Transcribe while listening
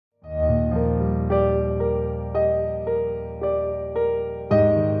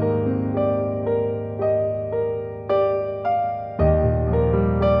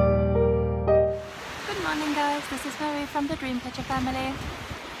Architecture family.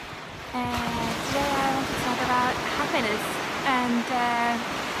 Today I want to talk about happiness, and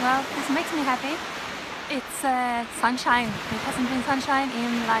well, this makes me happy. It's sunshine. It hasn't been sunshine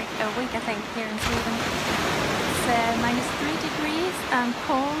in like a week, I think, here in Sweden. It's -3 degrees and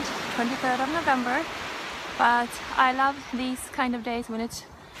cold, 23rd of November, but I love these kind of days when it's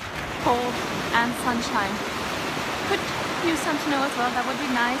cold and sunshine. Could use some snow as well, that would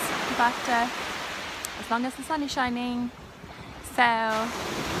be nice, but as long as the sun is shining. So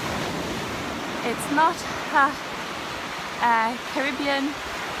it's not a Caribbean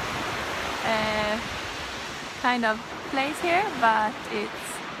kind of place here, but it's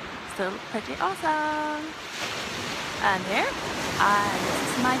still pretty awesome. And here, this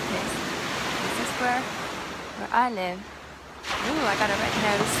is my place. This is where I live. Ooh, I got a red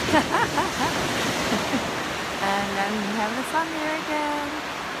nose. And then we have the sun here again,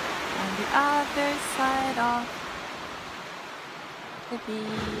 on the other side of the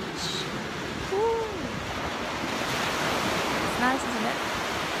beach. Ooh. It's nice, isn't it?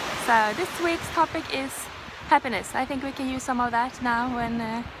 So this week's topic is happiness. I think we can use some of that now when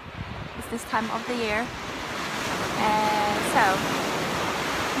it's this time of the year. So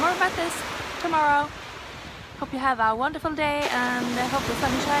more about this tomorrow. Hope you have a wonderful day, and I hope the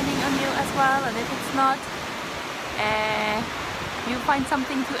sun is shining on you as well, and if it's not, you find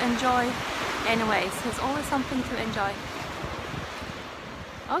something to enjoy anyways. There's always something to enjoy.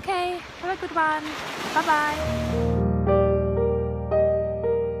 Okay, have a good one. Bye bye.